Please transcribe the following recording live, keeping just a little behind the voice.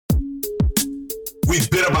We've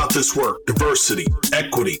been about this work: diversity,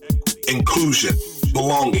 equity, inclusion,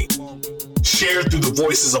 belonging. Shared through the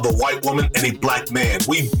voices of a white woman and a black man.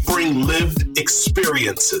 We bring lived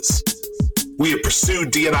experiences. We have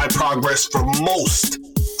pursued D&I progress for most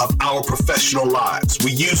of our professional lives.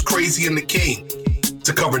 We use Crazy and the King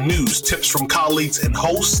to cover news, tips from colleagues, and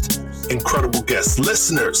host incredible guests.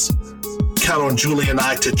 Listeners, count on Julie and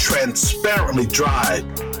I to transparently drive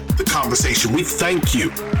the conversation. We thank you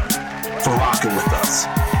for rocking with us.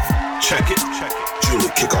 Check it.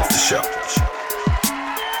 Julie, kick off the show.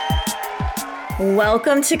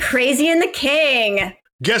 Welcome to Crazy and the King.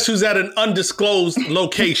 Guess who's at an undisclosed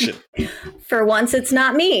location? For once, it's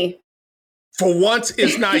not me. For once,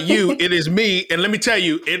 it's not you. It is me. And let me tell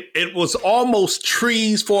you, it was almost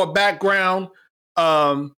trees for a background.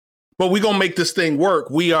 But we're going to make this thing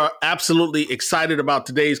work. We are absolutely excited about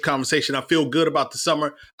today's conversation. I feel good about the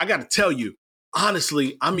summer. I got to tell you,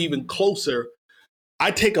 honestly, I'm even closer.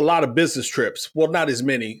 I take a lot of business trips. Well, not as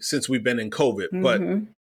many since we've been in COVID, but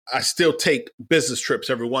I still take business trips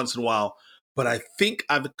every once in a while. But I think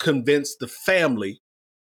I've convinced the family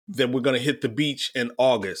that we're going to hit the beach in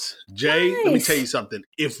August. Jay, Let me tell you something.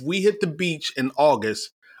 If we hit the beach in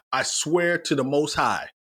August, I swear to the Most High,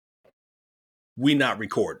 we not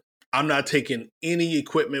recording. I'm not taking any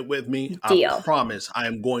equipment with me. Deal. I promise I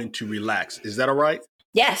am going to relax. Is that all right?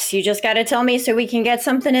 Yes, you just got to tell me so we can get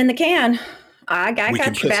something in the can. I got we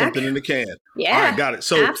can you put back. Something in the can. Yeah, all right, got it.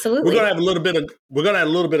 So absolutely. We're gonna have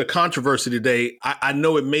a little bit of controversy today. I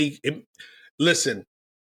know listen,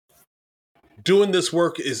 doing this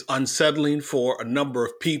work is unsettling for a number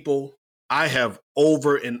of people. I have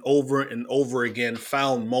over and over and over again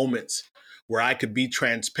found moments where I could be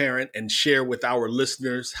transparent and share with our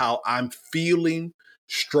listeners how I'm feeling,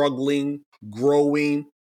 struggling, growing,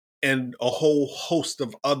 and a whole host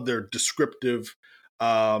of other descriptive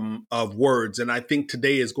of words. And I think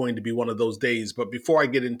today is going to be one of those days. But before I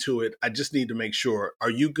get into it, I just need to make sure, are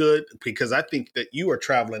you good? Because I think that you are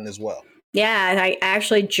traveling as well. Yeah, I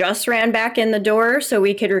actually just ran back in the door so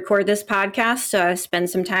we could record this podcast, spend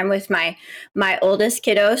some time with my oldest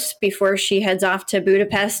kiddos before she heads off to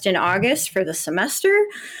Budapest in August for the semester.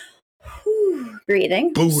 Whew,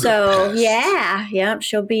 breathing. Budapest. So yeah,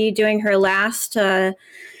 she'll be doing her last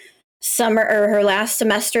summer or her last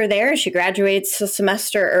semester there. She graduates a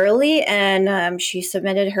semester early, and she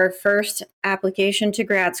submitted her first application to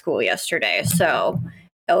grad school yesterday. So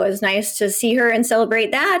it was nice to see her and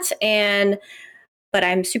celebrate that. But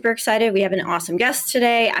I'm super excited. We have an awesome guest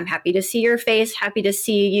today. I'm happy to see your face, happy to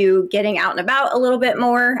see you getting out and about a little bit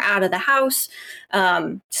more out of the house.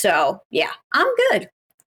 So yeah, I'm good.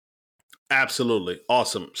 Absolutely.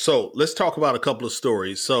 Awesome. So let's talk about a couple of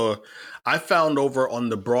stories. So I found over on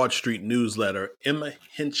the Broad Street newsletter, Emma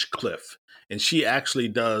Hinchcliffe, and she actually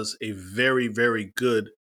does a very, very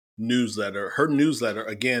good newsletter. Her newsletter,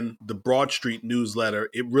 again, the Broad Street newsletter,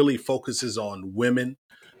 it really focuses on women,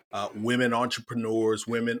 women entrepreneurs,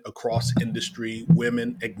 women across industry,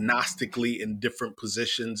 women agnostically in different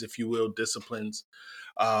positions, if you will, disciplines.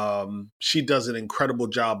 She does an incredible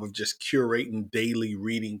job of just curating daily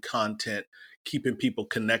reading content, keeping people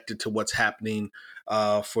connected to what's happening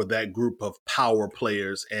for that group of power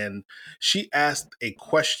players. And she asked a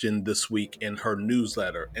question this week in her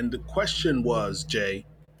newsletter. And the question was, Jay,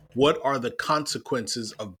 what are the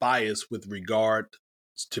consequences of bias with regard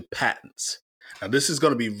to patents? Now, this is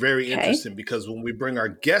going to be very interesting because when we bring our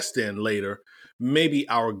guest in later, maybe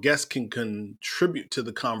our guest can contribute to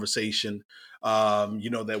the conversation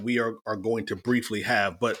that we are going to briefly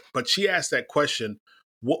have. But she asked that question,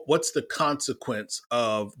 what's the consequence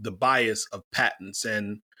of the bias of patents?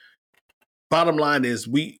 And bottom line is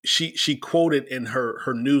she quoted in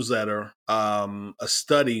her newsletter a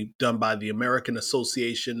study done by the American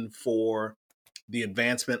Association for the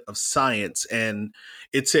Advancement of Science. And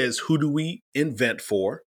it says, who do we invent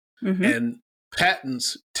for? Mm-hmm. And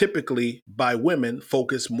patents typically by women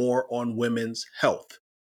focus more on women's health.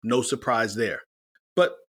 No surprise there.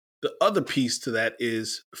 But the other piece to that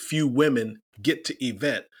is few women get to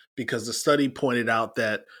event because the study pointed out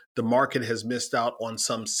that the market has missed out on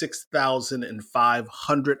some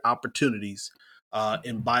 6,500 opportunities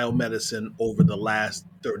in biomedicine over the last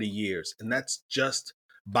 30 years. And that's just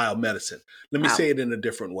biomedicine. Let me say it in a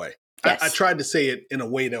different way. Yes. I tried to say it in a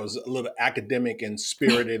way that was a little academic and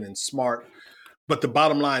spirited and smart. But the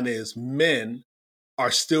bottom line is men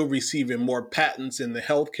are still receiving more patents in the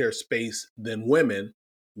healthcare space than women,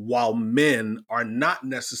 while men are not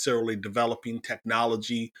necessarily developing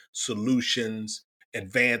technology, solutions,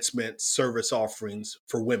 advancements, service offerings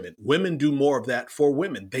for women. Women do more of that for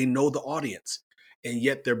women. They know the audience, and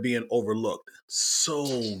yet they're being overlooked.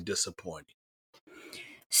 So disappointing.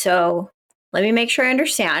 So let me make sure I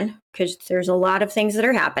understand, because there's a lot of things that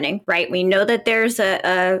are happening, right? We know that there's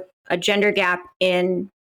a gender gap in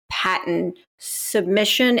patent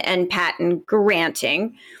submission and patent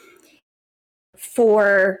granting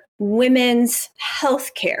for women's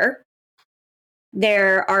healthcare.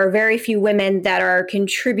 There are very few women that are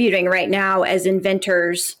contributing right now as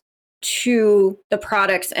inventors to the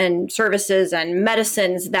products and services and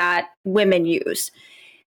medicines that women use.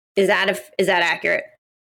 Is that accurate?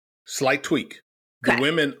 Slight tweak. Okay. The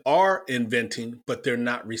women are inventing, but they're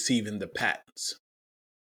not receiving the patents.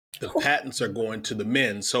 The patents are going to the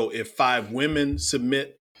men. So if 5 women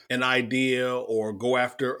submit an idea or go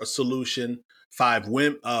after a solution, 5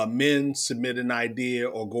 men submit an idea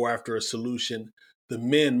or go after a solution, the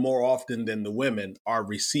men more often than the women are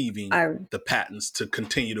receiving the patents to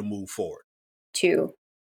continue to move forward. To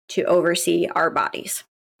oversee our bodies.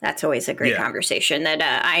 That's always a great conversation that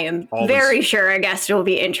I am very sure a guest will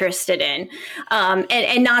be interested in.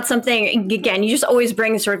 And not something, again, you just always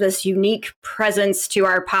bring sort of this unique presence to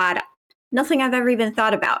our pod. Nothing I've ever even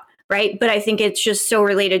thought about, right? But I think it's just so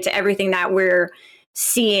related to everything that we're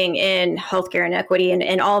seeing in healthcare inequity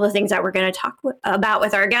and all the things that we're going to talk about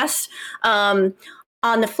with our guests. On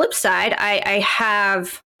the flip side, I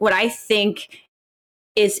have what I think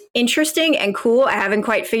is interesting and cool. I haven't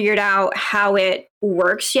quite figured out how it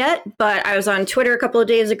works yet, but I was on Twitter a couple of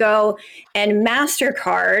days ago, and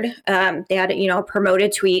MasterCard, they had a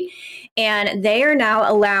promoted tweet, and they are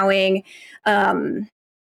now allowing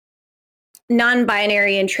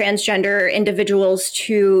non-binary and transgender individuals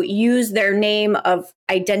to use their name of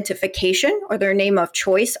identification or their name of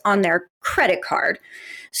choice on their credit card.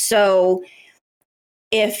 So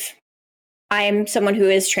if I'm someone who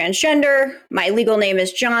is transgender, my legal name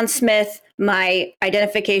is John Smith, my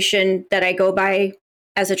identification that I go by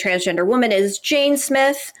as a transgender woman is Jane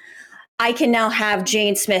Smith, I can now have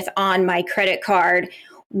Jane Smith on my credit card,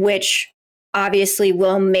 which obviously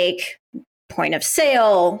will make point of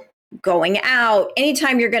sale, going out,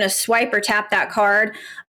 anytime you're going to swipe or tap that card,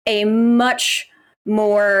 a much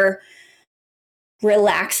more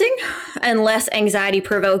relaxing and less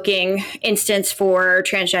anxiety-provoking instance for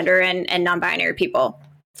transgender and non-binary people.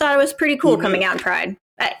 Thought it was pretty cool coming out in Pride.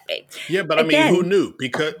 Yeah, but again, I mean, who knew?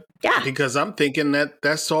 Because I'm thinking that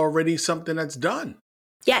that's already something that's done.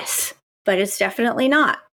 Yes, but it's definitely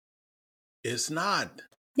not. It's not.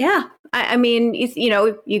 Yeah. I mean,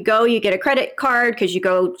 you go, you get a credit card because you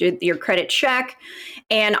go do your credit check,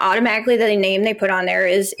 and automatically the name they put on there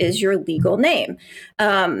is your legal name.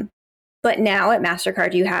 But now at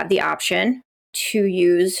MasterCard, you have the option to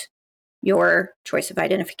use your choice of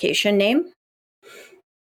identification name.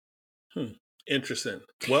 Interesting.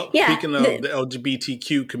 Well, speaking of the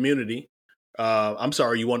LGBTQ community, I'm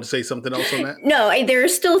sorry, you want to say something else on that? No, there are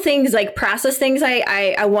still things like process things.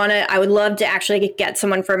 I would love to actually get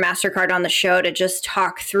someone from MasterCard on the show to just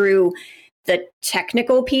talk through the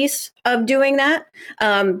technical piece of doing that,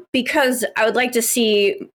 because I would like to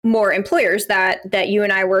see more employers that you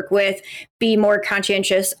and I work with be more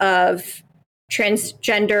conscientious of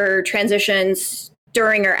transgender transitions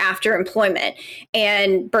during or after employment.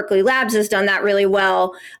 And Berkeley Labs has done that really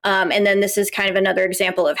well. And then this is kind of another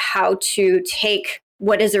example of how to take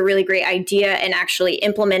what is a really great idea and actually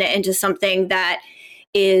implement it into something that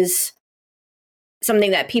is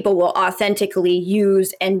something that people will authentically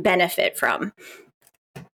use and benefit from.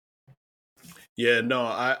 Yeah, no,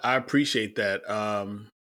 I appreciate that. I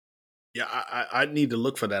need to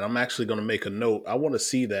look for that. I'm actually going to make a note. I want to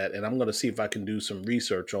see that, and I'm going to see if I can do some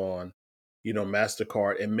research on,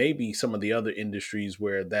 MasterCard and maybe some of the other industries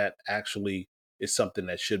where that actually is something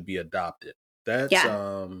that should be adopted. That's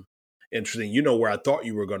interesting. You know where I thought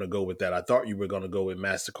you were going to go with that. I thought you were going to go with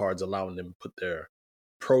MasterCard's allowing them to put their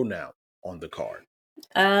pronoun on the card.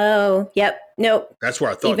 Oh, yep. Nope. That's where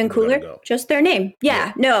I thought even cooler. Go. Just their name.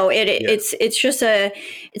 Yeah. No, it's just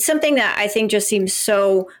it's something that I think just seems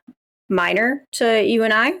so minor to you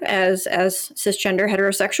and I as cisgender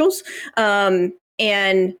heterosexuals,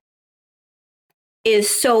 and is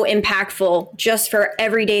so impactful just for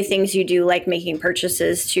everyday things you do, like making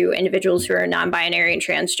purchases to individuals who are non-binary and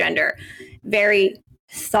transgender. Very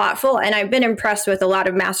thoughtful. And I've been impressed with a lot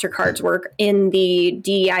of MasterCard's work in the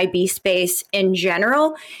DEIB space in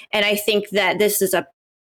general. And I think that this is a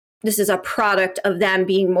product of them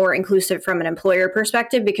being more inclusive from an employer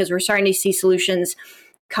perspective, because we're starting to see solutions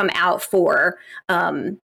come out for,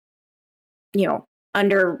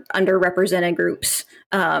 underrepresented groups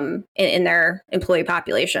in their employee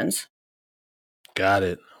populations. Got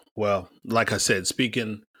it. Well, like I said,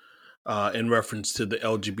 speaking in reference to the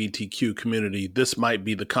LGBTQ community, this might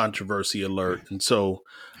be the controversy alert. And so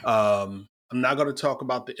I'm not going to talk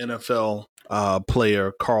about the NFL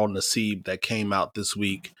player Carl Nassib that came out this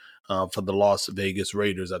week for the Las Vegas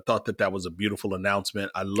Raiders. I thought that was a beautiful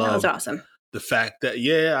announcement. I That was loved awesome. the fact that,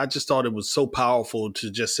 I just thought it was so powerful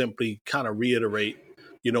to just simply kind of reiterate,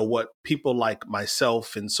 what people like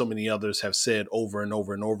myself and so many others have said over and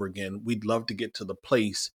over and over again. We'd love to get to the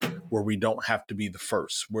place where we don't have to be the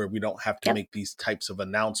first, where we don't have to make these types of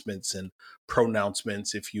announcements and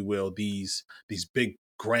pronouncements, if you will, these big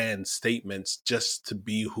grand statements just to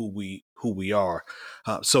be who we are.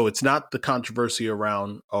 So it's not the controversy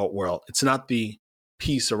around, it's not the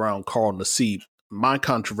piece around Carl Nassib. My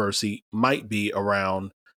controversy might be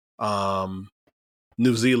around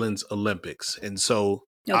New Zealand's Olympics. And so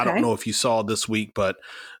I don't know if you saw this week, but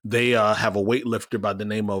they have a weightlifter by the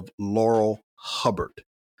name of Laurel Hubbard.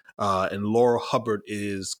 And Laurel Hubbard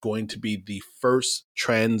is going to be the first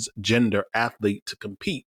transgender athlete to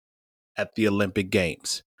compete at the Olympic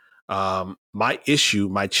Games. My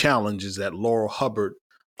challenge is that Laurel Hubbard,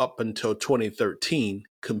 up until 2013,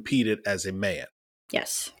 competed as a man.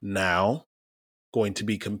 Yes. Now, going to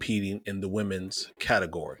be competing in the women's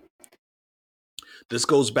category. This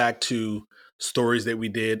goes back to stories that we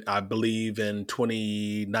did, I believe, in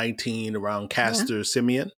 2019 around Caster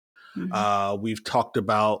Semenya. Mm-hmm. We've talked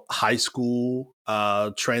about high school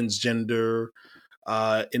transgender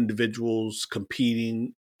individuals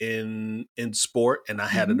competing in sport, and I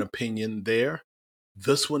had an opinion there.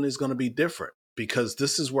 This one is going to be different because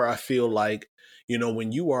this is where I feel like,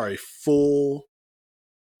 when you are a full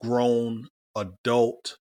grown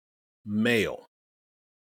adult male,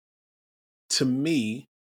 to me,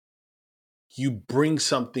 you bring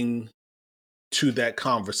something to that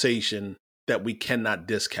conversation that we cannot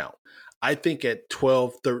discount. I think at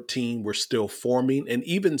 12, 13, we're still forming, and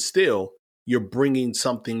even still, you're bringing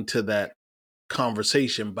something to that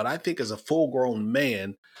conversation. But I think as a full-grown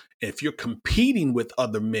man, if you're competing with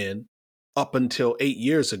other men up until 8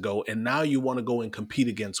 years ago, and now you want to go and compete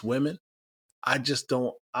against women,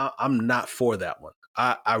 I'm not for that one.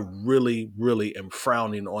 I really, really am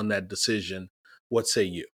frowning on that decision. What say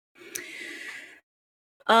you?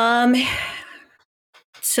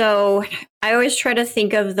 So I always try to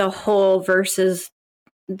think of the whole versus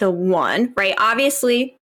the one, right?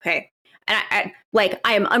 Obviously, okay. And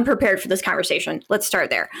I am unprepared for this conversation. Let's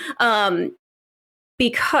start there.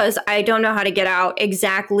 Because I don't know how to get out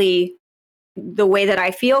exactly the way that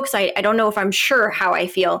I feel, because I don't know if I'm sure how I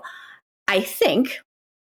feel. I think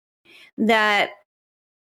that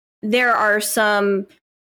there are some,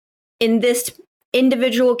 in this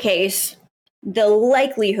individual case, the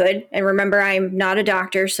likelihood, and remember, I'm not a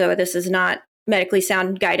doctor, so this is not medically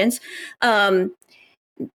sound guidance,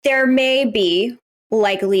 there may be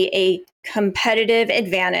likely a competitive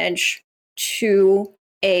advantage to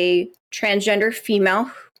a transgender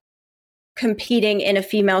female competing in a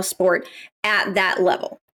female sport at that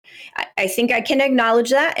level. I think I can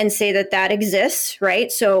acknowledge that and say that that exists,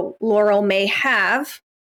 right? So Laurel may have,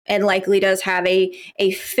 and likely does have,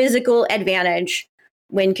 a physical advantage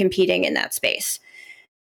when competing in that space.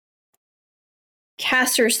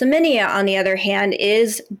 Caster Semenya, on the other hand,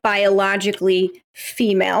 is biologically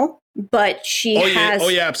female, but she has... Oh,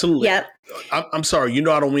 yeah, absolutely. Yep. I'm sorry.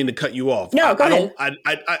 I don't mean to cut you off. No, go ahead.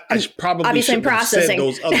 I probably shouldn't have said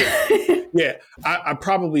those other... Yeah, I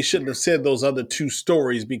probably shouldn't have said those other two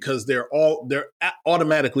stories because they're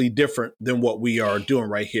automatically different than what we are doing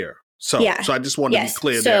right here. So I just want to be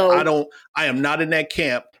clear there. I am not in that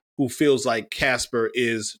camp who feels like Casper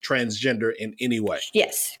is transgender in any way.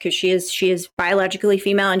 Yes, because she is biologically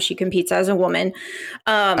female and she competes as a woman.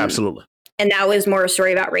 Absolutely. And that was more a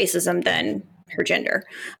story about racism than her gender.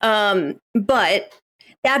 But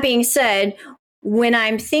that being said, when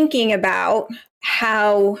I'm thinking about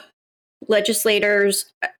how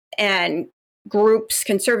legislators and groups,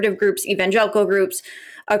 conservative groups, evangelical groups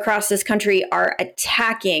across this country are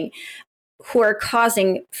attacking, who are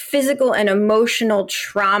causing physical and emotional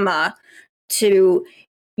trauma to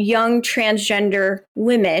young transgender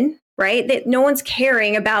women, right? That no one's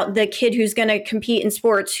caring about the kid who's going to compete in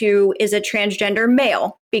sports who is a transgender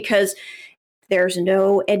male because there's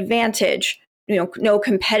no advantage, no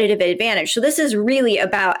competitive advantage. So this is really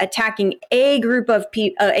about attacking a group of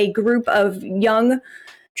young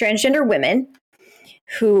transgender women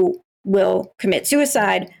who will commit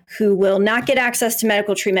suicide, who will not get access to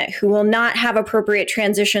medical treatment, who will not have appropriate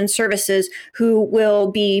transition services, who will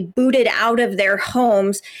be booted out of their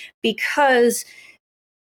homes because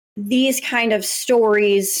these kind of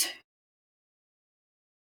stories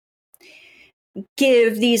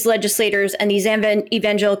give these legislators and these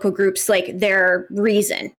evangelical groups like their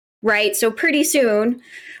reason, right? So pretty soon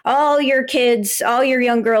all your kids, all your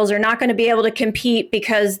young girls are not going to be able to compete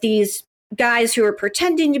because these guys who are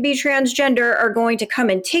pretending to be transgender are going to come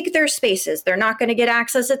and take their spaces. They're not going to get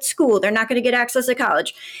access at school. They're not going to get access at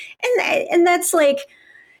college. And that's like,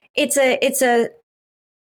 it's a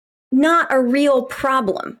not a real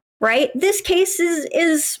problem, right? This case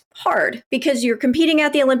is hard because you're competing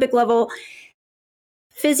at the Olympic level.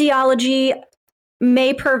 Physiology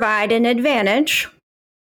may provide an advantage.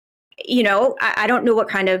 You know, I don't know what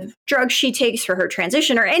kind of drugs she takes for her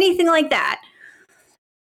transition or anything like that.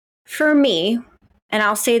 For me, and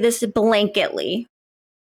I'll say this blanketly,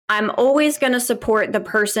 I'm always going to support the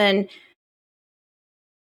person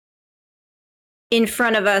in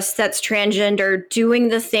front of us that's transgender doing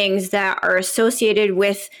the things that are associated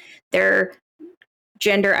with their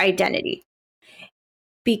gender identity.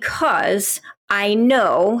 Because I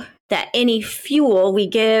know that any fuel we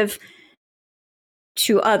give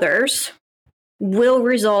to others will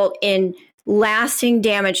result in lasting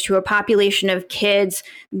damage to a population of kids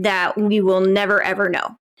that we will never, ever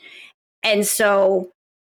know. And so,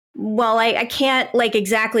 while I can't like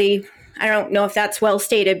exactly, I don't know if that's well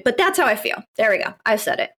stated, but that's how I feel. There we go. I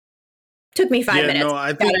said it. Took me 5 minutes. No,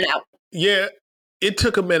 I think, it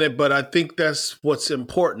took a minute, but I think that's what's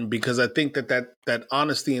important because I think that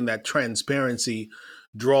honesty and that transparency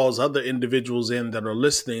draws other individuals in that are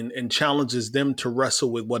listening and challenges them to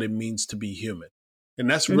wrestle with what it means to be human. And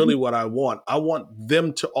that's really what I want. I want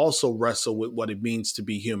them to also wrestle with what it means to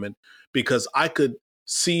be human because I could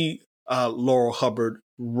see Laurel Hubbard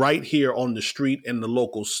right here on the street, in the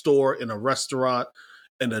local store, in a restaurant,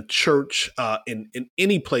 in a church, in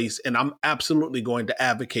any place. And I'm absolutely going to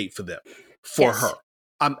advocate for them, for her.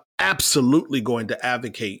 I'm absolutely going to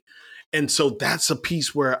advocate. And so that's a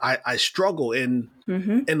piece where I struggle. And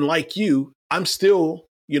like you, I'm still,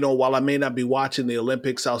 you know, while I may not be watching the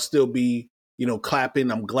Olympics, I'll still be, you know,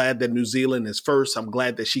 clapping. I'm glad that New Zealand is first. I'm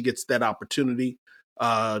glad that she gets that opportunity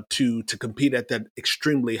to compete at that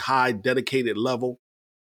extremely high, dedicated level.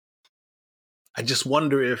 I just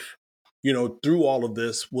wonder if, you know, through all of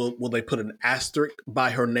this, will they put an asterisk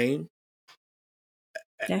by her name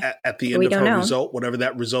at the end of her result, whatever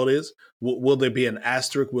that result is? Will there be an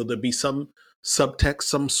asterisk? Will there be some subtext,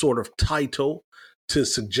 some sort of title to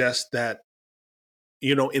suggest that,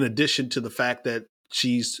 you know, in addition to the fact that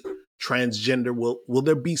she's transgender, will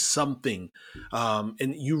there be something?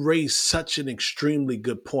 And you raise such an extremely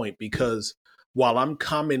good point because while I'm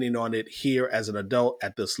commenting on it here as an adult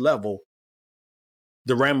at this level,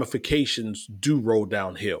 the ramifications do roll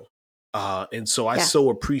downhill. And so I so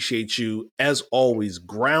appreciate you, as always,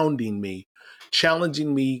 grounding me,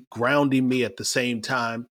 challenging me, grounding me at the same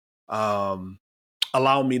time,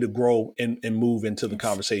 allow me to grow and move into the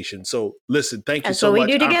conversation. So listen, thank you so much.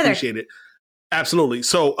 I appreciate it. Absolutely.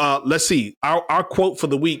 So let's see our quote for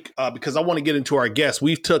the week, because I want to get into our guest.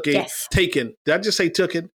 We've taken. Did I just say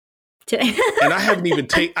tooken? And I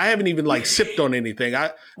haven't even like sipped on anything. I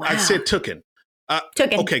said tooken.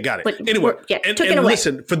 Okay, got it. But anyway, and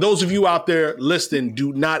listen, for those of you out there listening,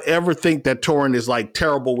 do not ever think that Torrin is like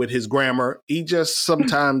terrible with his grammar. He just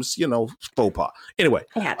sometimes, you know, faux pas. Anyway,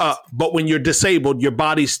 but when you're disabled, your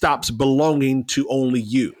body stops belonging to only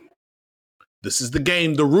you. This is the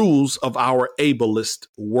game, the rules of our ableist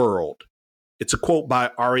world. It's a quote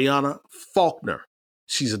by Ariana Faulkner.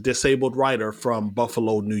 She's a disabled writer from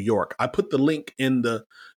Buffalo, New York. I put the link in the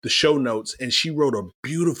show notes, and she wrote a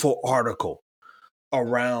beautiful article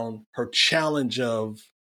around her challenge of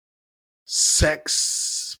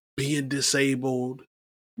sex, being disabled,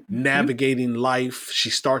 navigating life. She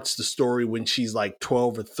starts the story when she's like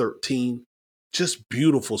 12 or 13. Just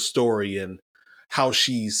beautiful story, and how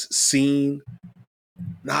she's seen,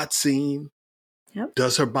 not seen. Yep.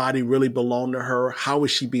 Does her body really belong to her? How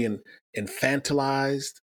is she being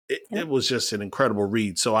infantilized? It was just an incredible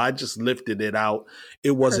read. So I just lifted it out.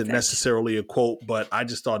 It wasn't necessarily a quote, but I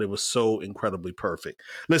just thought it was so incredibly perfect.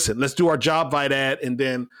 Listen, let's do our Job Vite ad, and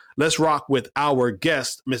then let's rock with our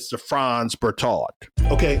guest, Mr. Frantz Berthaud.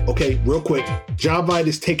 Okay, real quick. Job Vite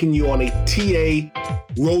is taking you on a TA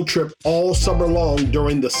road trip all summer long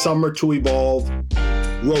during the Summer to Evolve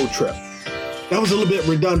road trip. That was a little bit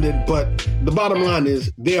redundant, but the bottom line is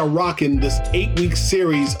they are rocking this 8-week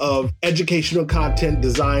series of educational content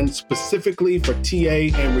designed specifically for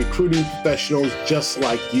TA and recruiting professionals just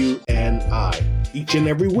like you and I. Each and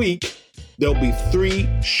every week, there'll be 3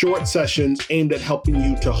 short sessions aimed at helping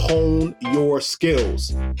you to hone your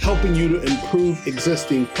skills, helping you to improve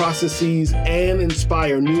existing processes and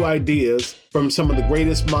inspire new ideas from some of the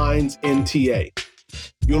greatest minds in TA.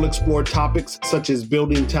 You'll explore topics such as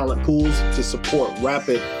building talent pools to support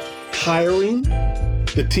rapid hiring,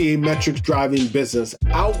 the TA metrics driving business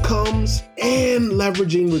outcomes and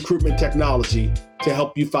leveraging recruitment technology to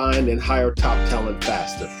help you find and hire top talent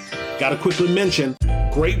faster. Gotta quickly mention,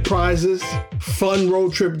 great prizes, fun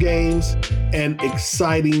road trip games, and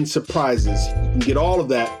exciting surprises. You can get all of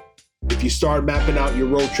that if you start mapping out your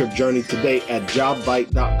road trip journey today at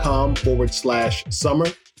jobvite.com/summer.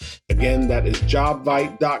 Again, that is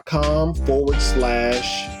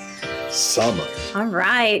jobvite.com/summer. All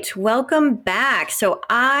right. Welcome back. So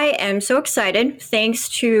I am so excited, thanks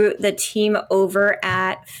to the team over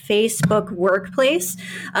at Facebook Workplace,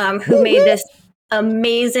 who made this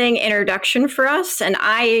amazing introduction for us. And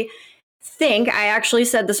I actually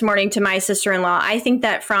said this morning to my sister-in-law, I think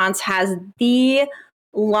that Frantz has the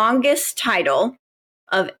longest title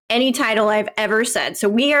of any title I've ever said. So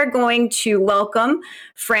we are going to welcome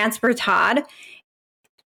Frantz Berthaud,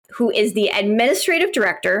 who is the Administrative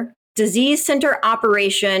Director, Disease Center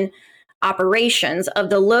Operations of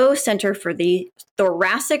the Lowe Center for the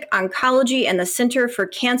Thoracic Oncology and the Center for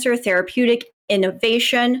Cancer Therapeutic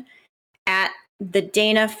Innovation at the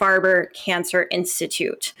Dana-Farber Cancer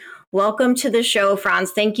Institute. Welcome to the show,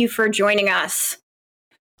 Frantz. Thank you for joining us.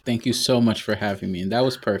 Thank you so much for having me. And that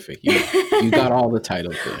was perfect. You got all the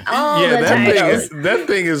titles there. That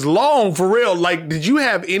thing is long for real. Like, did you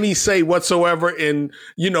have any say whatsoever in,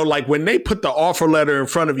 like when they put the offer letter in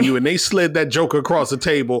front of you and they slid that joker across the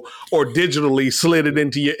table or digitally slid it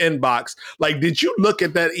into your inbox? Like, did you look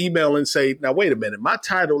at that email and say, now, wait a minute, my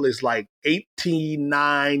title is like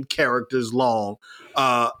 9 characters long.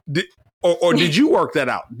 Or did you work that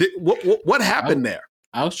out? What happened there?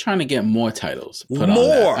 I was trying to get more titles put on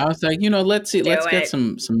that. I was like, let's get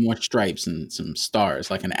some more stripes and some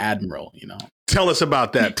stars, like an admiral, Tell us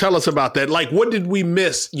about that. Like, what did we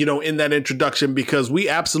miss, in that introduction? Because we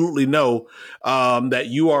absolutely know that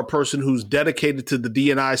you are a person who's dedicated to the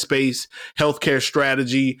D&I space, healthcare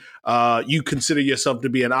strategy. You consider yourself to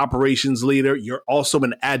be an operations leader. You're also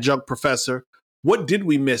an adjunct professor. What did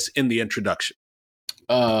we miss in the introduction?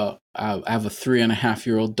 I have a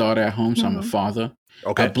 3.5-year-old daughter at home, so I'm a father.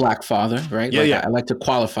 Okay. A Black father, right? Yeah. I like to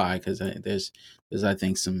qualify because there's I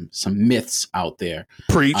think some myths out there.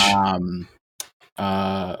 Preach. My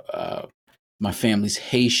family's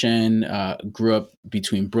Haitian. Grew up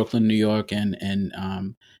between Brooklyn, New York, and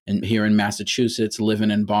here in Massachusetts. Living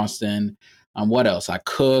in Boston. What else? I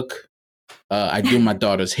cook. I do my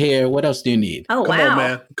daughter's hair. What else do you need? Oh,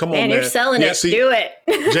 Come on, man. You're selling it. Do it.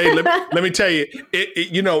 Jay, let me tell you,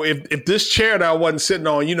 if this chair that I wasn't sitting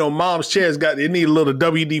on, mom's chair's it need a little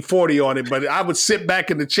WD-40 on it, but I would sit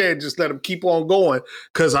back in the chair and just let them keep on going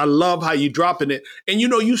because I love how you dropping it. And,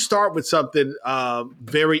 you start with something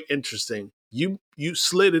very interesting. You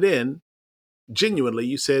slid it in. Genuinely,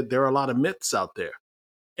 you said there are a lot of myths out there.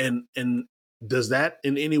 And does that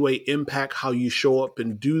in any way impact how you show up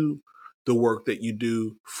and do the work that you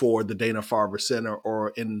do for the Dana-Farber Center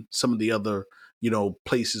or in some of the other,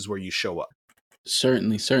 places where you show up?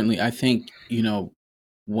 Certainly. I think,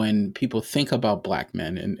 when people think about Black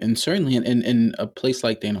men and certainly in a place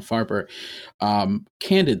like Dana-Farber,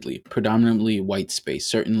 candidly, predominantly white space,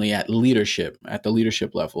 certainly at the leadership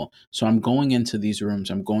level. So I'm going into these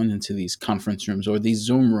rooms, I'm going into these conference rooms or these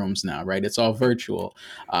Zoom rooms now, right? It's all virtual,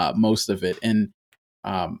 most of it. And,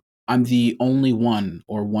 I'm the only one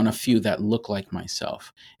or one of few that look like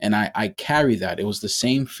myself. And I carry that. It was the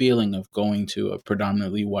same feeling of going to a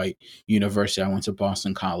predominantly white university. I went to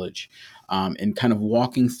Boston College, and kind of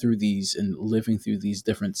walking through these and living through these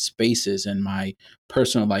different spaces in my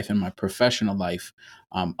personal life and my professional life,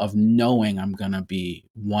 of knowing I'm going to be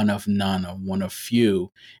one of none or one of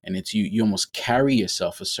few. And it's you almost carry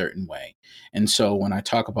yourself a certain way. And so when I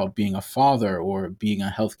talk about being a father or being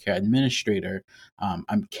a healthcare administrator,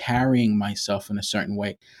 I'm carrying myself in a certain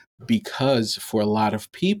way because for a lot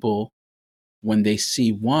of people, when they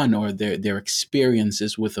see one or their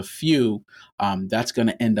experiences with a few, that's going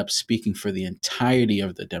to end up speaking for the entirety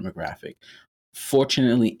of the demographic,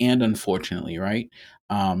 fortunately and unfortunately, right?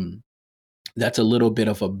 That's a little bit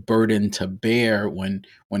of a burden to bear when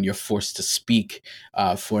you're forced to speak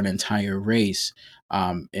for an entire race.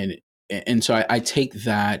 And so I take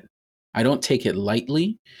that, I don't take it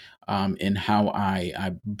lightly in how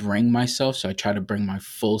I bring myself. So I try to bring my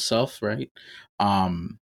full self, right?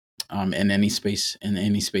 In any space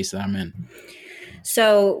that I'm in.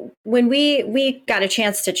 So when we got a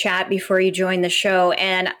chance to chat before you joined the show,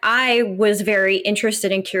 and I was very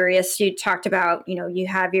interested and curious. You talked about, you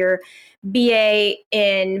have your BA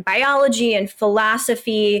in biology and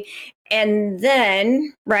philosophy, and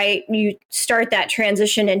then, right, you start that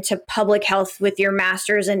transition into public health with your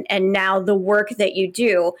master's and now the work that you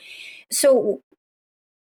do. So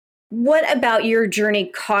what about your journey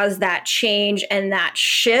caused that change and that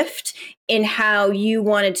shift in how you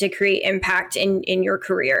wanted to create impact in your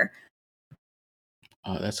career?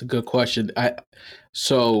 That's a good question.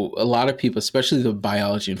 So a lot of people, especially the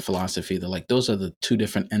biology and philosophy, they're like, those are the two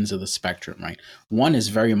different ends of the spectrum, right? One is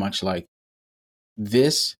very much like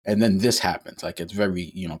this, and then this happens. Like it's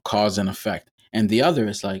very, cause and effect. And the other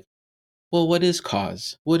is like, well, what is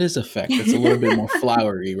cause? What is effect? It's a little bit more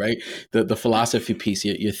flowery, right? The philosophy piece,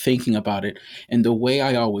 you're thinking about it. And the way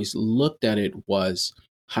I always looked at it was,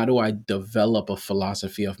 how do I develop a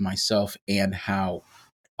philosophy of myself and how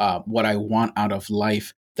what I want out of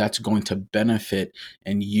life that's going to benefit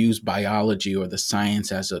and use biology or the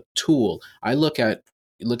science as a tool. I look at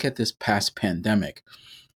this past pandemic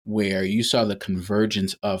where you saw the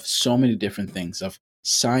convergence of so many different things, of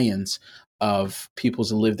science, of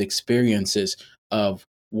people's lived experiences, of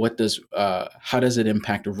how does it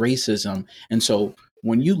impact racism. And so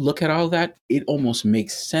when you look at all that, it almost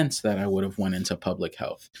makes sense that I would have went into public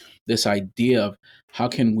health. This idea of how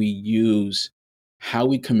can we use how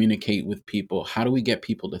we communicate with people, how do we get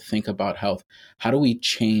people to think about health, how do we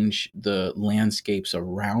change the landscapes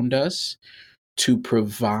around us to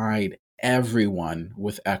provide everyone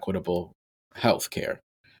with equitable health care.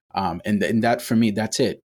 And that for me, that's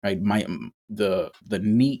it, right? The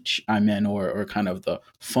niche I'm in, or kind of the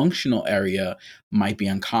functional area, might be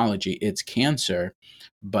oncology. It's cancer,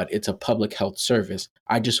 but it's a public health service.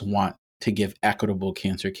 I just want to give equitable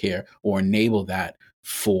cancer care or enable that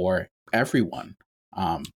for everyone.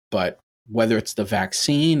 But whether it's the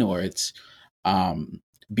vaccine or it's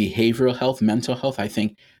behavioral health, mental health, I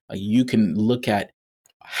think you can look at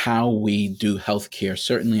how we do healthcare,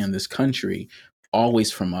 certainly in this country,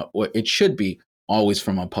 always or it should be always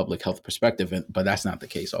from a public health perspective, but that's not the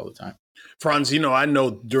case all the time. Frantz, I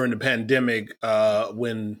know during the pandemic,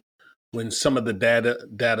 when some of the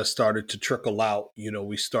data started to trickle out,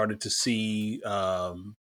 we started to see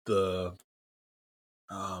the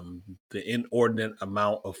inordinate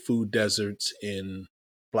amount of food deserts in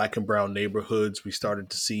Black and brown neighborhoods. We started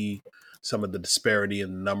to see some of the disparity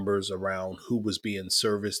in the numbers around who was being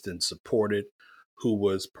serviced and supported, who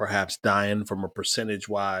was perhaps dying from a percentage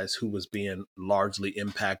wise, who was being largely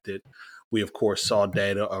impacted. We, of course, saw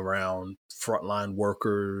data around frontline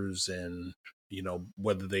workers and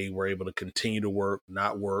whether they were able to continue to work,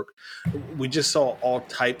 not work. We just saw all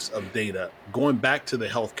types of data. Going back to the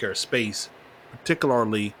healthcare space,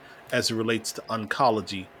 particularly as it relates to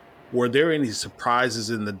oncology, were there any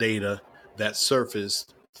surprises in the data that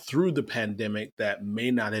surfaced through the pandemic that may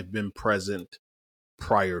not have been present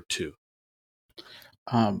prior to?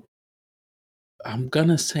 I'm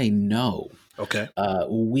gonna say no. Okay.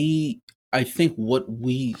 I think what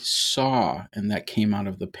we saw and that came out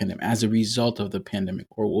of the pandemic as a result of the pandemic,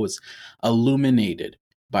 or what was illuminated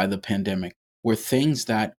by the pandemic, were things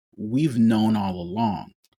that we've known all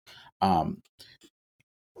along.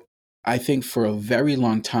 I think for a very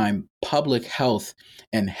long time, public health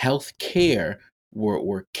and health care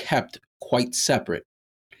were kept quite separate.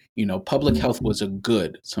 Public health was a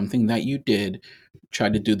good, something that you did, try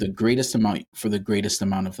to do the greatest amount for the greatest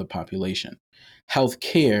amount of the population.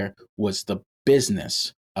 Healthcare was the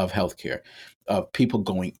business of healthcare, of people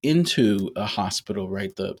going into a hospital,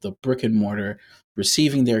 right? The brick and mortar,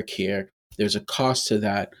 receiving their care. There's a cost to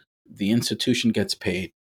that. The institution gets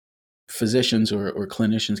paid. Physicians or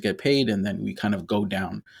clinicians get paid, and then we kind of go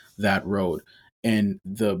down that road. And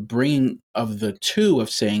the bringing of the two, of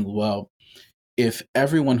saying, well, if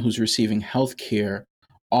everyone who's receiving healthcare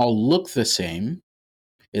all look the same,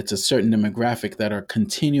 it's a certain demographic that are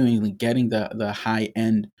continually getting the high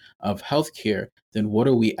end of healthcare, then what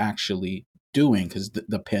are we actually doing? Because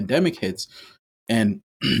the pandemic hits and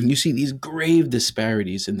you see these grave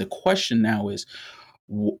disparities. And the question now is,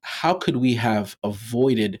 how could we have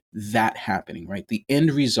avoided that happening, right? The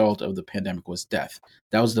end result of the pandemic was death.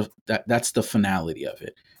 That's the finality of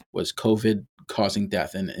it, was COVID causing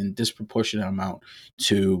death and disproportionate amount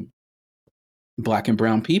to Black and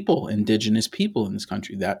brown people, indigenous people in this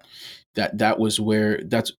country. That was where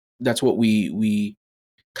that's what we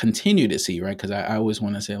continue to see, right? Because I always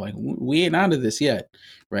want to say, like, we ain't out of this yet,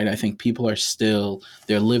 right? I think people are still,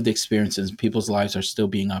 their lived experiences, people's lives are still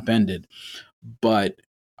being upended. But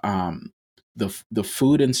the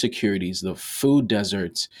food insecurities, the food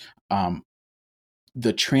deserts,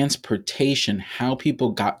 the transportation, how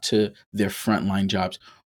people got to their frontline jobs,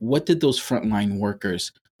 what did those frontline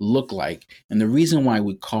workers look like? And the reason why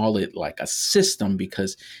we call it like a system,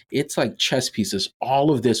 because it's like chess pieces.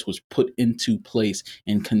 All of this was put into place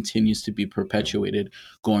and continues to be perpetuated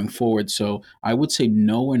going forward. So I would say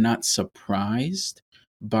no, we're not surprised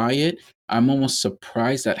by it. I'm almost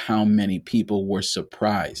surprised at how many people were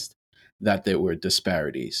surprised that there were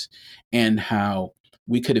disparities, and how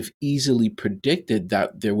we could have easily predicted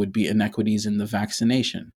that there would be inequities in the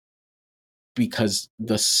vaccination, because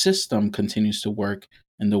the system continues to work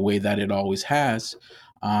in the way that it always has.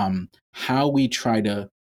 How we try to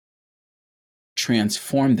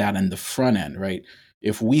transform that in the front end, right?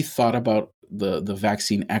 If we thought about the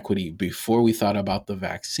vaccine equity before we thought about the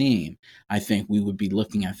vaccine, I think we would be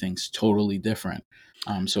looking at things totally different.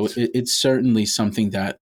 So it's certainly something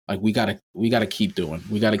that, like, we gotta keep doing.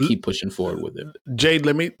 We gotta keep pushing forward with it. Jade,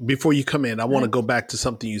 before you come in, I want to go back to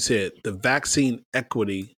something you said, the vaccine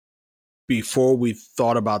equity before we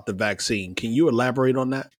thought about the vaccine. Can you elaborate on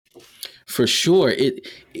that? For sure.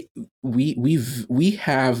 We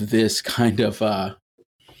have this kind of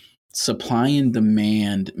supply and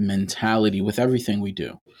demand mentality with everything we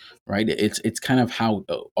do, right? It's kind of how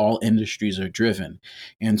all industries are driven.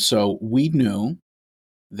 And so we knew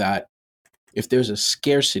that if there's a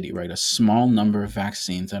scarcity, right, a small number of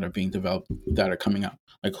vaccines that are being developed, that are coming out,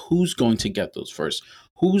 like, who's going to get those first?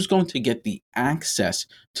 Who's going to get the access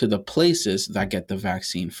to the places that get the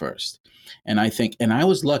vaccine first? And I think, and I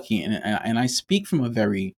was lucky, and I speak from a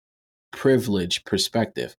very privileged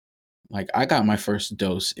perspective. Like, I got my first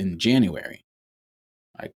dose in January.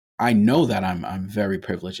 Like, I know that I'm very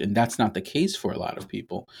privileged, and that's not the case for a lot of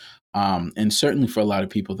people, and certainly for a lot of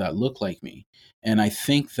people that look like me. And I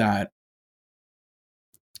think that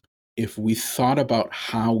if we thought about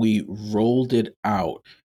how we rolled it out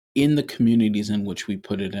in the communities in which we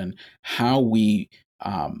put it in, how we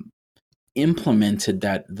implemented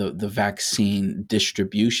the vaccine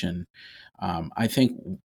distribution, I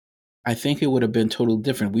think it would have been totally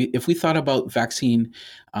different. If we thought about vaccine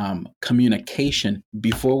communication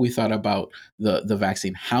before we thought about the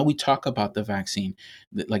vaccine, how we talk about the vaccine,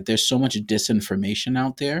 like, there's so much disinformation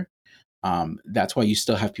out there. That's why you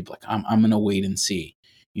still have people like, I'm going to wait and see,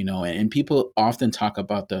 and people often talk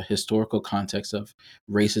about the historical context of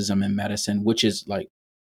racism in medicine, which is like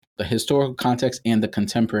the historical context and the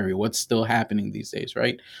contemporary, what's still happening these days,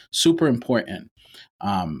 right? Super important.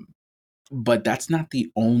 But that's not the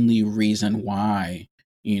only reason why,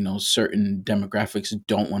 certain demographics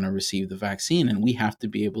don't want to receive the vaccine. And we have to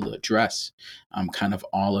be able to address kind of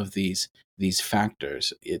all of these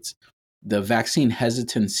factors. It's the vaccine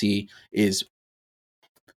hesitancy is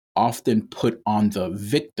often put on the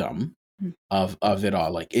victim of it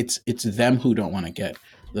all. Like, it's them who don't want to get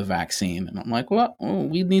the vaccine. And I'm like, well,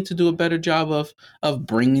 we need to do a better job of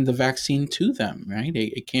bringing the vaccine to them, right?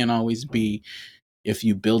 It can't always be, if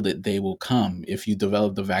you build it, they will come. If you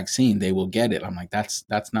develop the vaccine, they will get it. I'm like, that's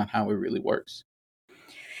not how it really works.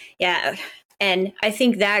 Yeah. And I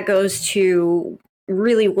think that goes to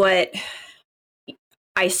really what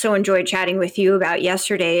I so enjoyed chatting with you about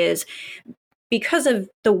yesterday, is because of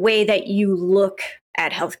the way that you look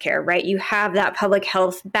at healthcare, right? You have that public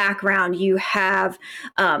health background. You have,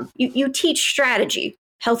 you teach strategy,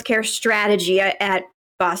 healthcare strategy at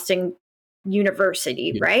Boston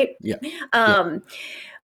University, right? Yeah.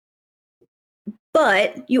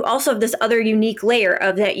 But you also have this other unique layer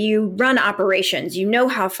of that you run operations, you know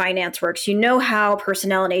how finance works, you know how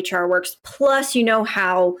personnel and HR works, plus you know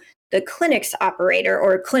how the clinics operate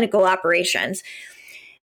or clinical operations.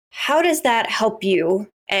 How does that help you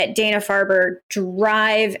at Dana-Farber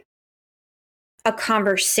drive a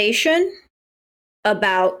conversation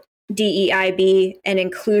about DEIB and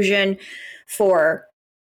inclusion for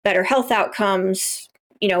better health outcomes,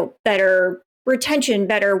 better retention,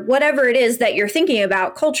 better whatever it is that you're thinking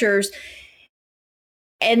about, cultures,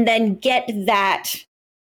 and then get that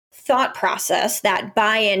thought process, that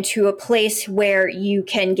buy-in to a place where you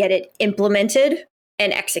can get it implemented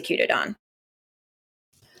and executed on?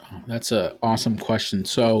 That's an awesome question.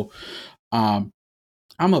 So, I'm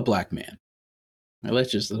a Black man. Now,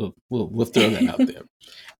 let's just we'll throw that out there.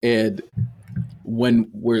 And when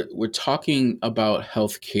we're talking about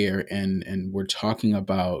healthcare and we're talking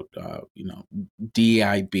about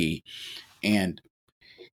DIB and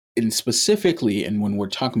specifically, and when we're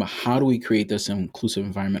talking about how do we create this inclusive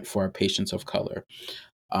environment for our patients of color,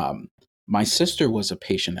 my sister was a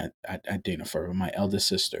patient at Dana-Farber. My eldest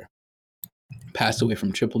sister passed away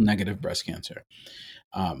from triple negative breast cancer.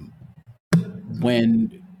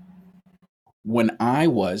 When I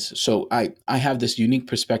have this unique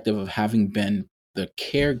perspective of having been the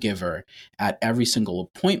caregiver at every single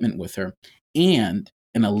appointment with her and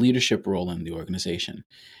in a leadership role in the organization.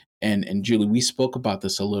 And Julie, we spoke about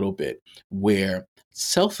this a little bit, where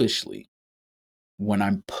selfishly, when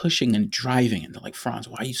I'm pushing and driving, and they're like, Frantz,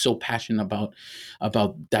 why are you so passionate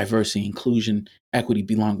about diversity, inclusion, equity,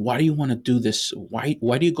 belong? Why do you want to do this? Why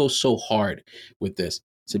do you go so hard with this?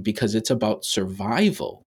 I said, because it's about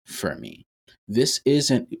survival for me. This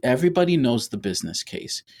isn't, everybody knows the business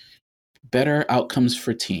case. Better outcomes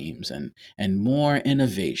for teams and more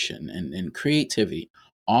innovation and creativity,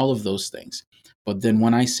 all of those things. But then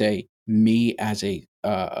when I say me as a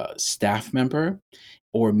staff member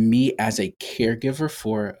or me as a caregiver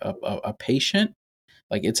for a patient,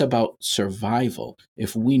 like it's about survival.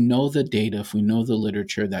 If we know the data, if we know the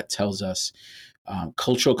literature that tells us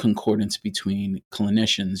cultural concordance between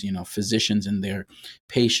clinicians, physicians and their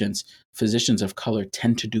patients, physicians of color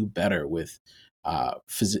tend to do better with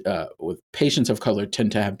patients of color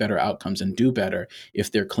tend to have better outcomes and do better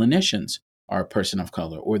if their clinicians are a person of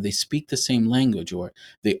color, or they speak the same language, or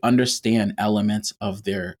they understand elements of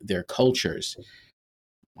their cultures.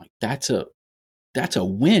 Like that's a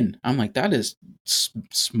win. I'm like, that is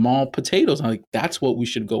small potatoes. I'm like, that's what we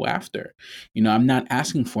should go after. I'm not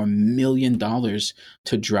asking for $1 million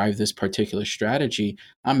to drive this particular strategy.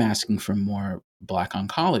 I'm asking for more Black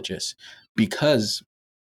oncologists, because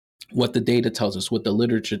what the data tells us, what the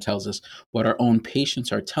literature tells us, what our own patients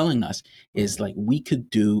are telling us is like, we could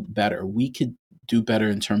do better. We could do better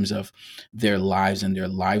in terms of their lives and their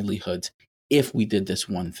livelihoods if we did this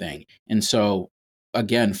one thing. And so,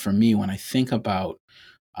 again, for me, when I think about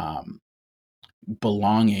um,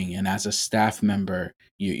 belonging, and as a staff member,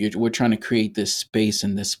 we're trying to create this space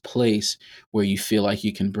and this place where you feel like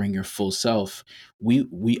you can bring your full self.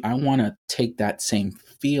 I want to take that same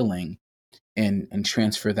feeling and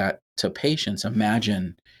transfer that to patients.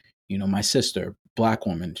 Imagine, my sister, Black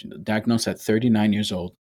woman, diagnosed at 39 years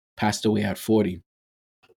old, passed away at 40.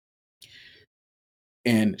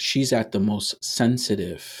 And she's at the most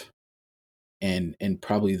sensitive and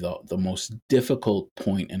probably the most difficult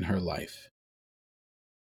point in her life.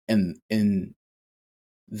 And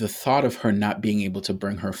the thought of her not being able to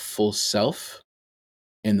bring her full self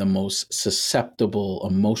in the most susceptible,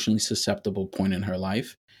 emotionally susceptible point in her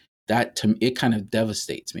life, that to it kind of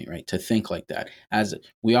devastates me, right? To think like that. As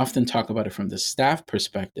we often talk about it from the staff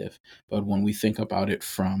perspective, but when we think about it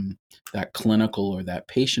from that clinical or that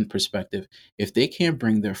patient perspective, if they can't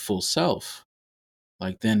bring their full self,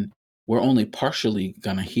 like then we're only partially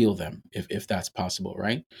gonna heal them if that's possible,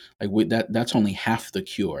 right? Like that's only half the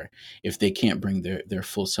cure if they can't bring their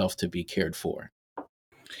full self to be cared for.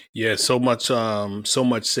 Yeah, so much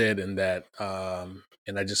said in that,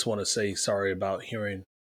 and I just want to say sorry about hearing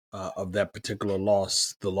of that particular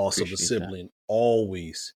loss, the loss of a Appreciate that. sibling.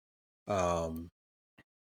 Always, um,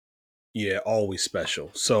 yeah, always special.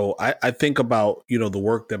 So I think about the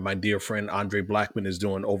work that my dear friend Andre Blackman is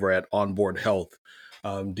doing over at Onboard Health.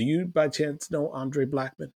 Do you by chance know Andre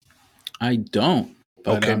Blackman? I don't.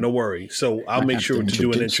 But Okay, no worry. So I'll might make have to sure to do an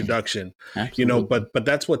introduce me. introduction. Absolutely. But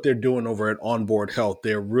that's what they're doing over at Onboard Health.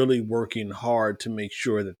 They're really working hard to make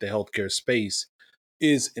sure that the healthcare space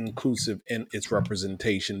is inclusive in its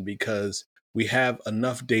representation, because we have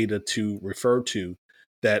enough data to refer to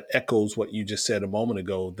that echoes what you just said a moment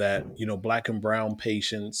ago, that Black and brown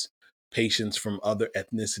patients from other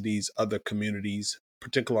ethnicities, other communities,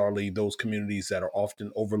 particularly those communities that are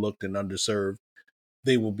often overlooked and underserved,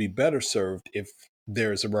 they will be better served if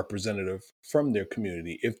there is a representative from their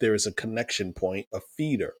community, if there is a connection point, a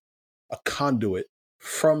feeder, a conduit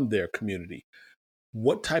from their community.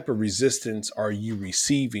 What type of resistance are you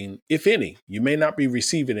receiving, if any? You may not be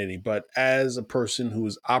receiving any, but as a person who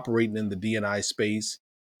is operating in the D&I space,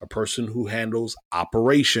 a person who handles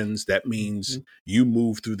operations, that means you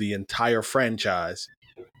move through the entire franchise.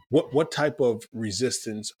 What type of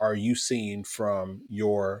resistance are you seeing from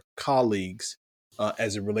your colleagues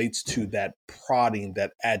as it relates to that prodding,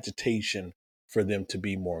 that agitation for them to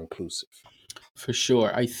be more inclusive? For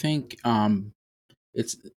sure. I think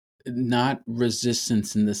it's not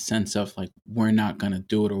resistance in the sense of like we're not going to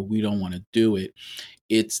do it or we don't want to do it.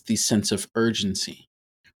 It's the sense of urgency,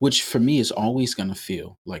 which for me is always going to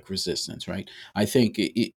feel like resistance, right? I think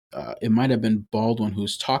it might have been Baldwin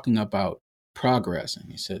who's talking about progress,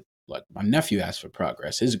 and he said, like, my nephew asked for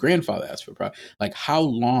progress, his grandfather asked for progress. Like, how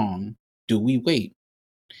long do we wait?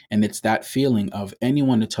 And it's that feeling of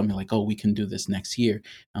anyone to tell me like, oh, we can do this next year.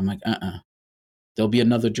 I'm like, there'll be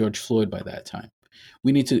another George Floyd by that time.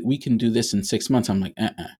 We can do this in 6 months. I'm like,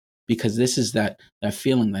 because this is that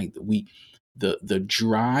feeling like the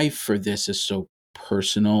drive for this is so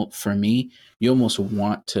personal for me. You almost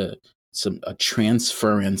want a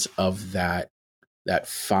transference of that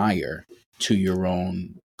fire to your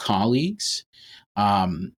own colleagues.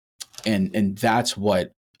 And that's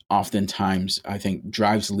what oftentimes I think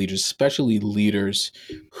drives leaders, especially leaders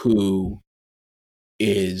who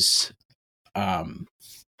is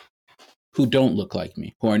who don't look like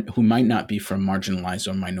me, who might not be from marginalized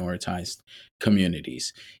or minoritized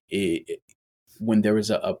communities. When there is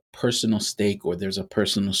a personal stake or there's a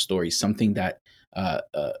personal story, something that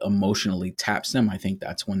emotionally taps them, I think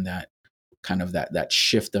that's when that kind of that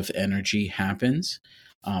shift of energy happens.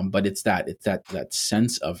 But it's that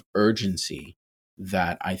sense of urgency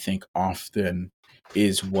that I think often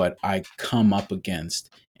is what I come up against,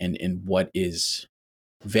 and what is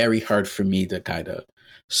very hard for me to kind of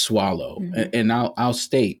swallow. Mm-hmm. And I'll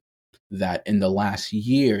state that in the last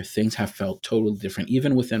year, things have felt totally different,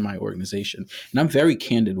 even within my organization. And I'm very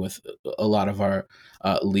candid with a lot of our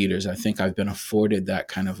leaders. I think I've been afforded that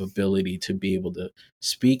kind of ability to be able to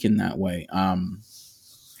speak in that way.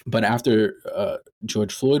 But after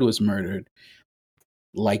George Floyd was murdered,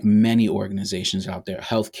 like many organizations out there,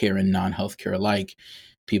 healthcare and non-healthcare alike,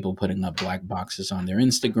 people putting up black boxes on their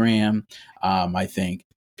Instagram. I think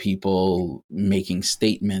people making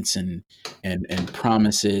statements and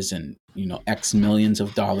promises, and X millions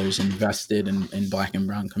of dollars invested in black and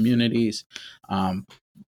brown communities.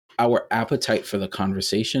 Our appetite for the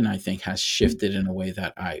conversation, I think, has shifted in a way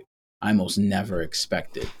that I most never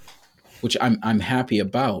expected, which I'm happy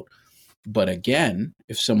about. But again,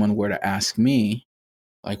 if someone were to ask me,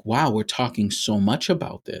 like, wow, we're talking so much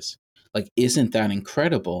about this, like, isn't that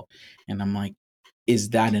incredible? And I'm like,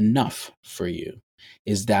 is that enough for you?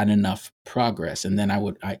 Is that enough progress? And then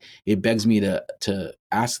it begs me to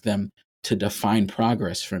ask them to define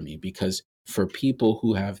progress for me, because for people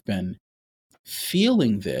who have been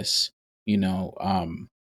feeling this,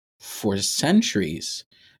 for centuries,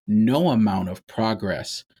 no amount of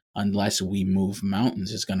progress, unless we move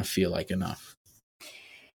mountains, is going to feel like enough.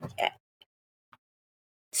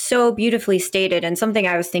 So beautifully stated. And something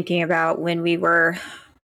I was thinking about when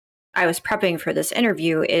I was prepping for this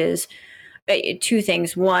interview is two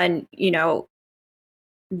things. One,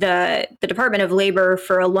 the Department of Labor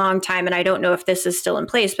for a long time, and I don't know if this is still in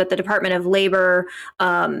place, but the Department of Labor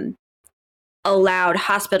allowed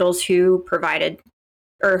hospitals who provided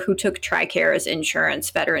or who took TRICARE as insurance,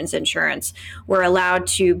 veterans insurance, were allowed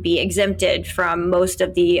to be exempted from most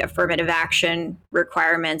of the affirmative action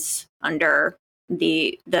requirements under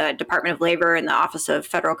the Department of Labor and the Office of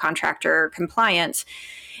Federal Contractor Compliance.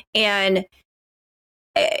 And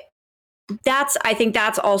I think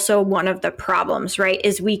that's also one of the problems, right?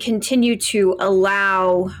 Is we continue to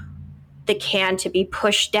allow the can to be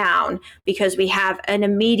pushed down because we have an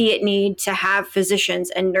immediate need to have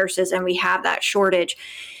physicians and nurses, and we have that shortage.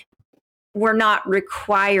 We're not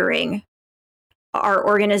requiring our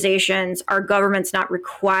organizations, our government's not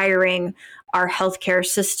requiring our healthcare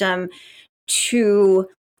system to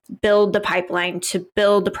build the pipeline, to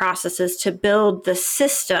build the processes, to build the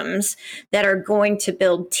systems that are going to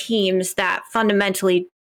build teams that fundamentally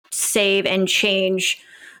save and change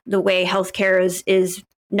the way healthcare is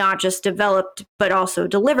not just developed, but also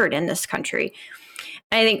delivered in this country.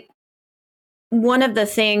 I think one of the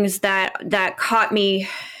things that caught me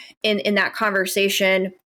in that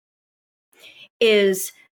conversation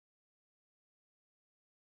is,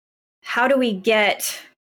 how do we get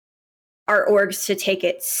our orgs to take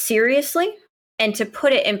it seriously and to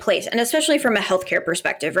put it in place? And especially from a healthcare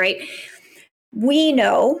perspective, right? We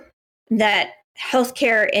know that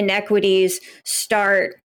healthcare inequities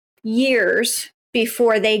start years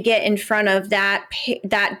before they get in front of that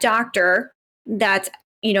doctor that's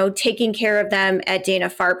taking care of them at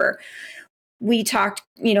Dana-Farber. We talked,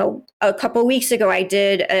 a couple weeks ago, I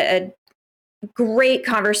did a great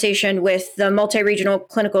conversation with the multi-regional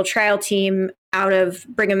clinical trial team out of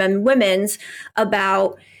Brigham and Women's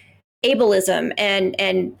about ableism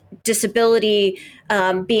and disability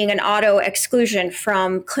being an auto exclusion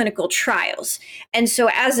from clinical trials. And so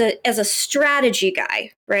as a strategy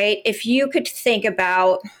guy, right, if you could think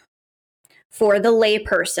about, for the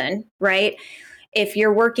layperson, right, if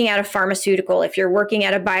you're working at a pharmaceutical, if you're working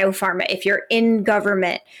at a biopharma, if you're in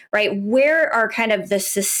government, right, where are kind of the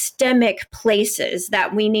systemic places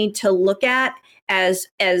that we need to look at as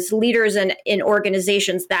leaders in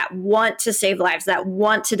organizations that want to save lives, that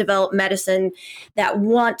want to develop medicine, that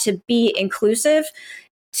want to be inclusive,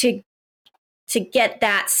 to get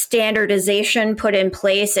that standardization put in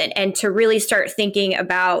place and to really start thinking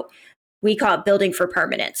about, we call it building for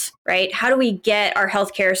permanence, right? How do we get our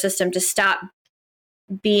healthcare system to stop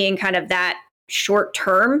being kind of that short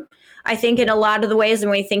term, I think, in a lot of the ways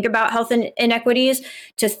when we think about health inequities,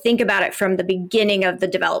 to think about it from the beginning of the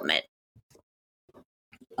development?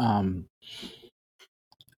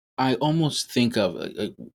 I almost think of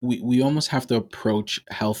we almost have to approach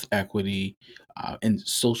health equity and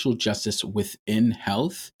social justice within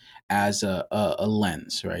health as a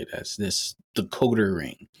lens, right? As this decoder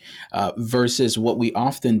ring, versus what we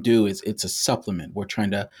often do is it's a supplement. We're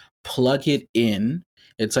trying to plug it in.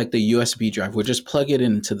 It's like the USB drive. We're just plug it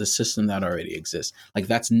into the system that already exists. Like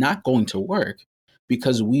that's not going to work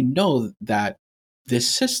because we know that this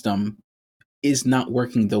system is not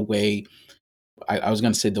working the way I was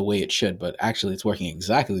going to say the way it should, but actually it's working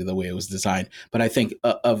exactly the way it was designed. But I think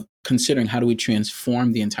of considering how do we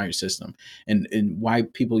transform the entire system and why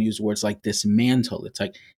people use words like dismantle. It's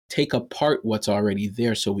like take apart what's already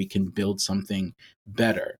there so we can build something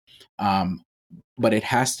better. But it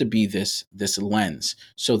has to be this lens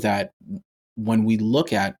so that when we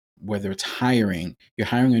look at whether it's hiring, you're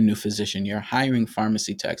hiring a new physician, you're hiring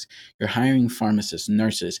pharmacy techs, you're hiring pharmacists,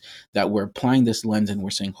 nurses, that we're applying this lens and we're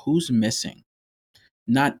saying who's missing,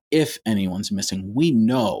 not if anyone's missing. We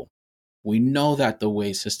know that the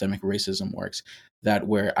way systemic racism works, that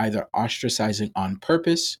we're either ostracizing on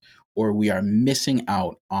purpose or we are missing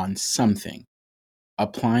out on something.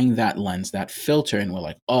 Applying that lens, that filter, and we're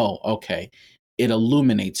like, oh, okay, it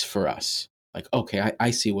illuminates for us. Like, okay,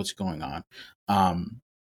 I see what's going on.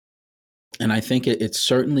 And I think it's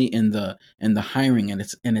certainly in the hiring, and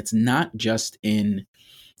it's not just in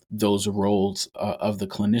those roles of the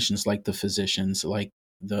clinicians, like the physicians, like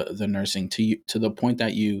the nursing, to the point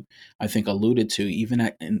that you I think alluded to,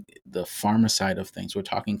 even in the pharma side of things. We're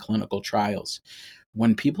talking clinical trials.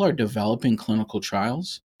 When people are developing clinical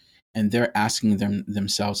trials and they're asking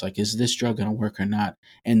themselves, like, is this drug going to work or not,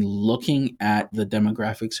 and looking at the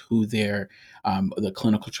demographics, who they're the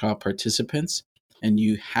clinical trial participants, and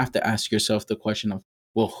you have to ask yourself the question of,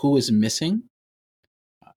 well, who is missing?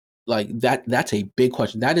 Like that's a big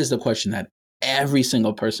question. That is the question that every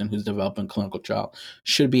single person who's developing clinical trial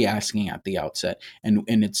should be asking at the outset. And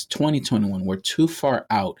it's 2021. We're too far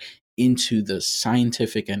out into the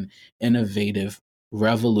scientific and innovative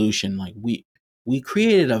revolution. Like we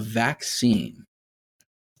created a vaccine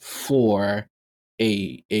for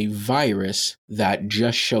a virus that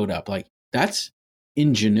just showed up. Like that's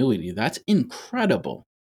ingenuity. That's incredible.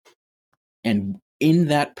 And in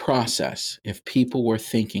that process, if people were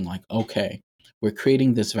thinking like, okay, we're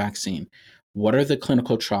creating this vaccine, what are the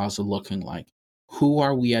clinical trials looking like? Who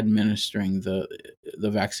are we administering the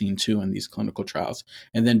vaccine to in these clinical trials?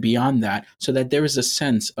 And then beyond that, so that there is a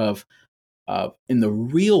sense of in the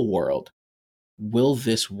real world, will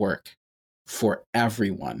this work for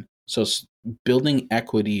everyone? So building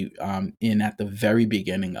equity in at the very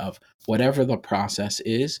beginning of whatever the process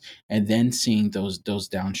is, and then seeing those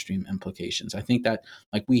downstream implications. I think that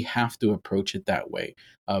like we have to approach it that way,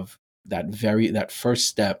 of that first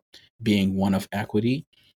step being one of equity.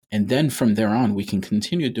 And then from there on, we can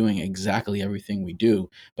continue doing exactly everything we do,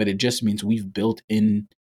 but it just means we've built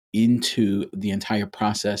into the entire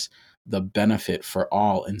process the benefit for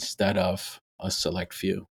all instead of a select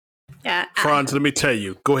few. Yeah. Frantz, let me tell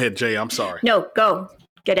you. Go ahead, Jay. I'm sorry. No, go.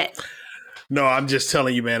 Get it. No, I'm just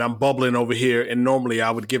telling you, man, I'm bubbling over here. And normally I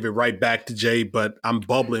would give it right back to Jay, but I'm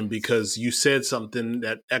bubbling because you said something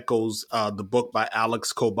that echoes the book by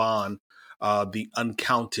Alex Coban, The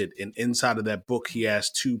Uncounted. And inside of that book, he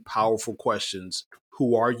asked two powerful questions.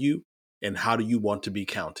 Who are you? And how do you want to be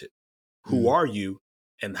counted? Who are you?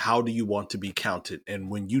 And how do you want to be counted? And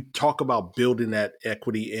when you talk about building that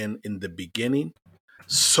equity in the beginning,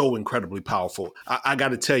 so incredibly powerful. I got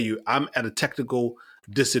to tell you, I'm at a technical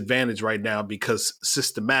disadvantage right now because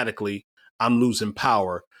systematically I'm losing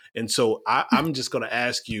power. And so I'm just going to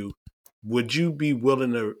ask you, would you be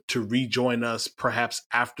willing to rejoin us perhaps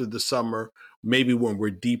after the summer, maybe when we're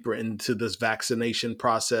deeper into this vaccination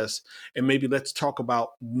process? And maybe let's talk about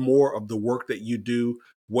more of the work that you do,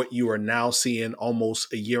 what you are now seeing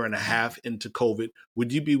almost a year and a half into COVID.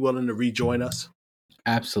 Would you be willing to rejoin us?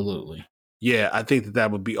 Absolutely. Yeah, I think that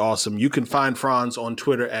would be awesome. You can find Frantz on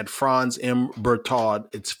Twitter at Frantz M. Berthaud.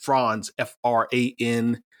 It's Frantz,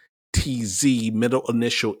 Frantz, middle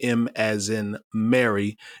initial M as in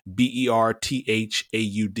Mary,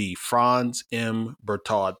 Berthaud. Frantz M.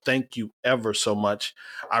 Berthaud. Thank you ever so much.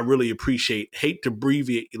 I really hate to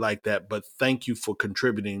abbreviate you like that, but thank you for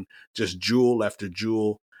contributing just jewel after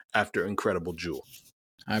jewel after incredible jewel.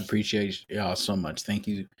 I appreciate y'all so much. Thank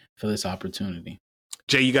you for this opportunity.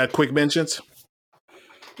 Jay, you got quick mentions?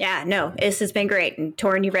 Yeah, no, this has been great. And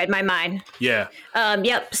Torrin, you read my mind. Yeah.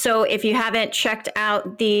 Yep. So if you haven't checked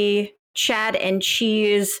out the Chad and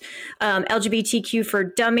Cheese LGBTQ for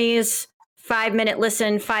Dummies 5-minute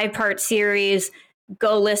listen, 5-part series,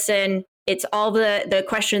 go listen. It's all the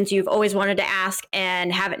questions you've always wanted to ask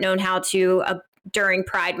and haven't known how to during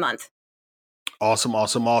Pride Month. Awesome,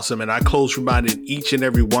 awesome, awesome. And I close reminding each and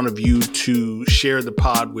every one of you to share the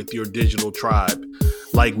pod with your digital tribe.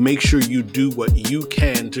 Like, make sure you do what you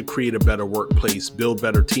can to create a better workplace, build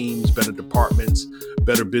better teams, better departments,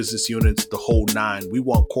 better business units, the whole nine. We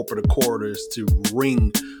want corporate corridors to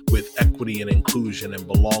ring with equity and inclusion and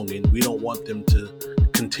belonging. We don't want them to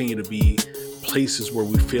continue to be places where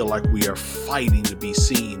we feel like we are fighting to be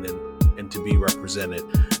seen and to be represented.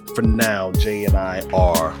 For now, Jay and I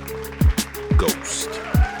are Ghost.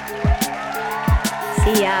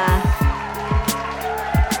 See ya.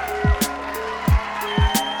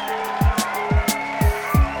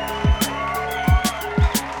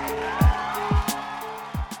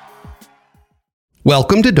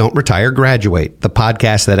 Welcome to Don't Retire, Graduate, the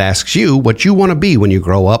podcast that asks you what you want to be when you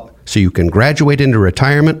grow up so you can graduate into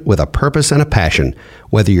retirement with a purpose and a passion,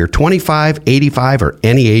 whether you're 25, 85, or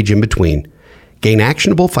any age in between. Gain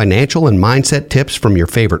actionable financial and mindset tips from your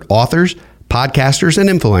favorite authors, podcasters, and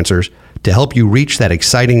influencers to help you reach that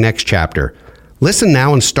exciting next chapter. Listen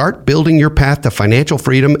now and start building your path to financial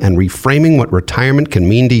freedom and reframing what retirement can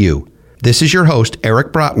mean to you. This is your host,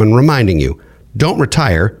 Eric Brotman, reminding you, don't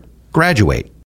retire, graduate.